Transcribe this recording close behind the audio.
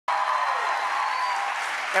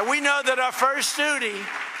And we know that our first duty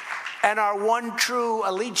and our one true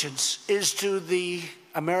allegiance is to the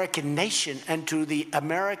American nation and to the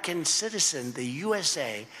American citizen, the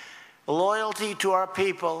USA. Loyalty to our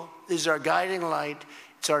people is our guiding light,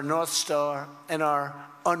 it's our North Star, and our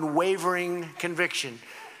unwavering conviction.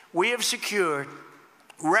 We have secured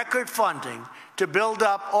record funding to build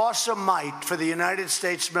up awesome might for the United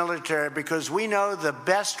States military because we know the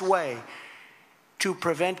best way to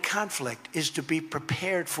prevent conflict is to be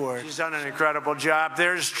prepared for it. She's done an incredible job.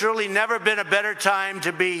 There's truly never been a better time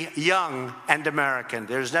to be young and American.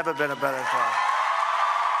 There's never been a better time.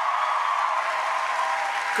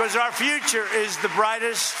 Because our future is the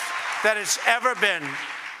brightest that it's ever been.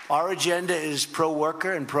 Our agenda is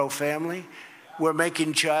pro-worker and pro-family. We're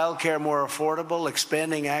making childcare more affordable,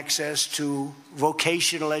 expanding access to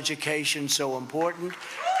vocational education, so important.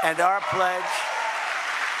 And our pledge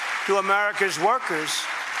to America's workers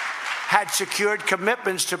had secured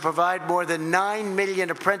commitments to provide more than 9 million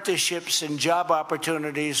apprenticeships and job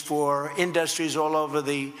opportunities for industries all over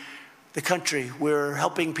the country. We're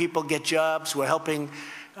helping people get jobs. We're helping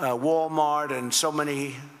Walmart and so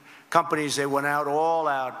many companies. They went all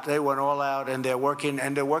out. They went all out, and they're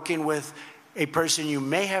working with a person you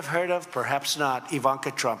may have heard of, perhaps not,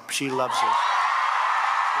 Ivanka Trump. She loves it.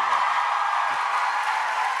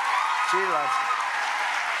 She loves it.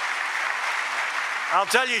 I'll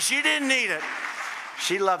tell you, she didn't need it.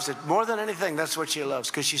 She loves it. More than anything, that's what she loves,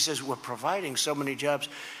 because she says we're providing so many jobs,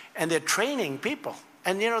 and they're training people.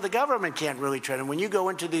 And, you know, the government can't really train them. When you go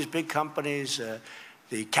into these big companies,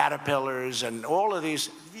 the Caterpillars and all of these,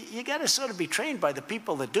 you got to sort of be trained by the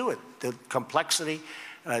people that do it. The complexity,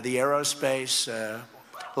 the aerospace,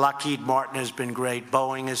 Lockheed Martin has been great,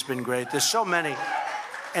 Boeing has been great. There's so many.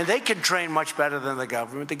 And they can train much better than the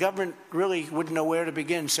government. The government really wouldn't know where to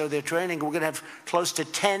begin. So they're training. We're going to have close to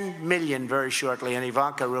 10 million very shortly. And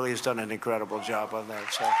Ivanka really has done an incredible job on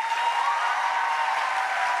that. So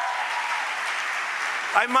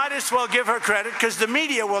I might as well give her credit because the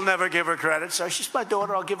media will never give her credit. So she's my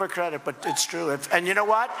daughter. I'll give her credit. But it's true. And you know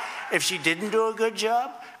what? If she didn't do a good job,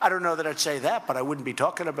 I don't know that I'd say that, but I wouldn't be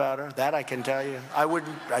talking about her. That I can tell you. I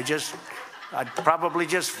wouldn't. I'd probably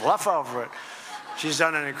just fluff over it. She's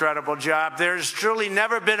done an incredible job. There's truly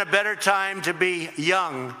never been a better time to be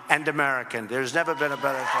young and American. There's never been a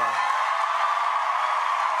better time.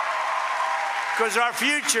 Because our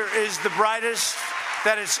future is the brightest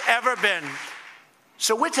that it's ever been.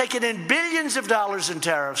 So we're taking in billions of dollars in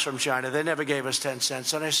tariffs from China. They never gave us 10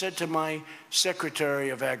 cents. And I said to my Secretary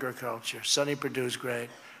of Agriculture, Sonny Perdue's great,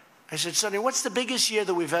 I said, Sonny, what's the biggest year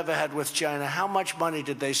that we've ever had with China? How much money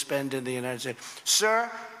did they spend in the United States?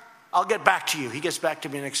 Sir, I'll get back to you. He gets back to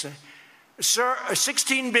me next day. Sir,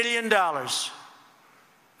 $16 billion.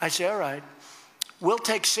 I say, all right. We'll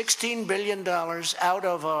take $16 billion out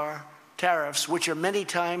of our tariffs, which are many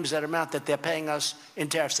times that amount that they're paying us in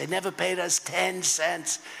tariffs. They never paid us 10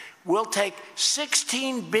 cents. We'll take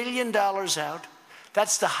 $16 billion out.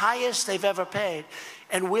 That's the highest they've ever paid.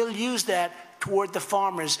 And we'll use that toward the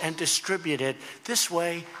farmers and distribute it. This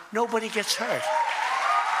way, nobody gets hurt.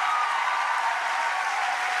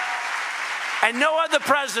 And no other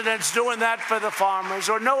president's doing that for the farmers,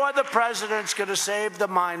 or no other president's going to save the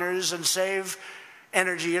miners and save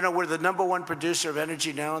energy. You know, we're the #1 producer of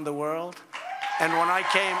energy now in the world. And when I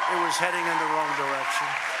came, it was heading in the wrong direction.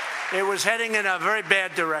 It was heading in a very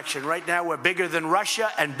bad direction. Right now, we're bigger than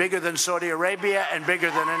Russia and bigger than Saudi Arabia and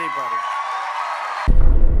bigger than anybody.